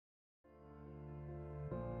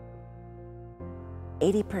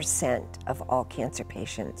80% of all cancer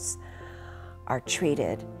patients are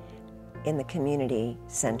treated in the community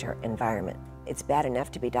center environment. It's bad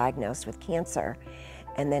enough to be diagnosed with cancer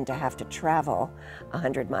and then to have to travel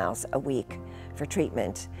 100 miles a week for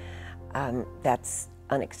treatment. That's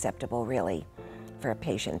unacceptable, really, for a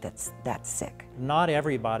patient that's that sick. Not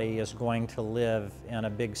everybody is going to live in a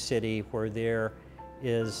big city where there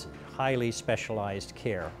is highly specialized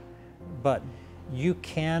care, but you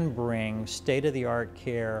can bring state-of-the-art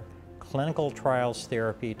care, clinical trials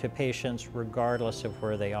therapy to patients regardless of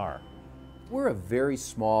where they are. We're a very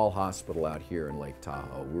small hospital out here in Lake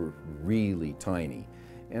Tahoe. We're really tiny.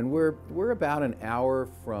 And we're about an hour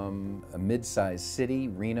from a mid-sized city,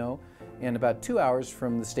 Reno, and about 2 hours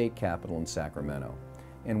from the state capital in Sacramento.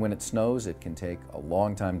 And when it snows, it can take a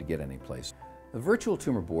long time to get any place. The Virtual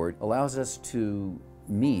Tumor Board allows us to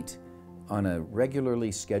meet on a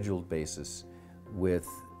regularly scheduled basis with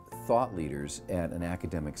thought leaders at an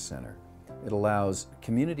academic center. It allows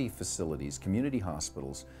community facilities, community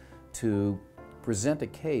hospitals, to present a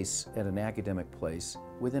case at an academic place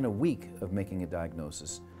within a week of making a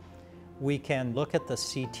diagnosis. We can look at the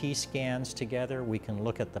CT scans together, we can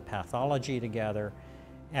look at the pathology together,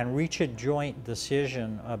 and reach a joint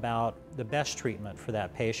decision about the best treatment for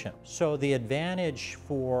that patient. So the advantage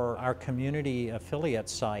for our community affiliate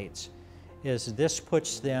sites is this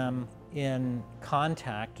puts them in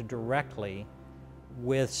contact directly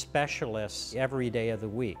with specialists every day of the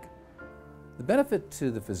week. The benefit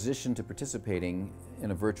to the physician to participating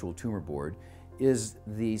in a virtual tumor board is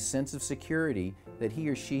the sense of security that he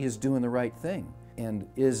or she is doing the right thing and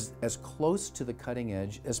is as close to the cutting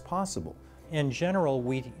edge as possible. In general,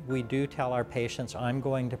 we do tell our patients, I'm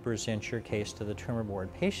going to present your case to the tumor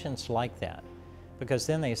board. Patients like that because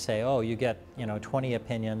then they say, oh, you get 20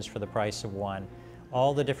 opinions for the price of one.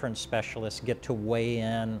 All the different specialists get to weigh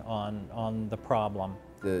in on the problem.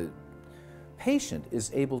 The patient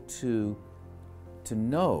is able to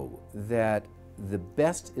know that the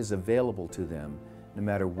best is available to them no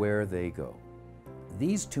matter where they go.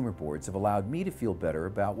 These tumor boards have allowed me to feel better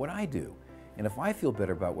about what I do. And if I feel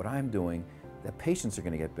better about what I'm doing, the patients are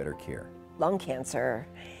going to get better care. Lung cancer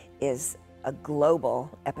is a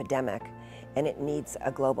global epidemic and it needs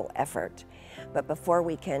a global effort. But before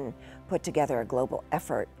we can put together a global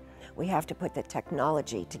effort, we have to put the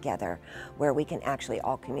technology together where we can actually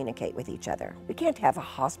all communicate with each other. We can't have a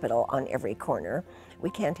hospital on every corner. We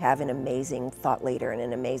can't have an amazing thought leader and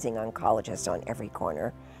an amazing oncologist on every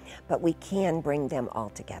corner, but we can bring them all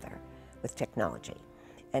together with technology.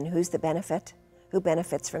 And who's the benefit? Who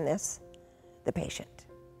benefits from this? The patient.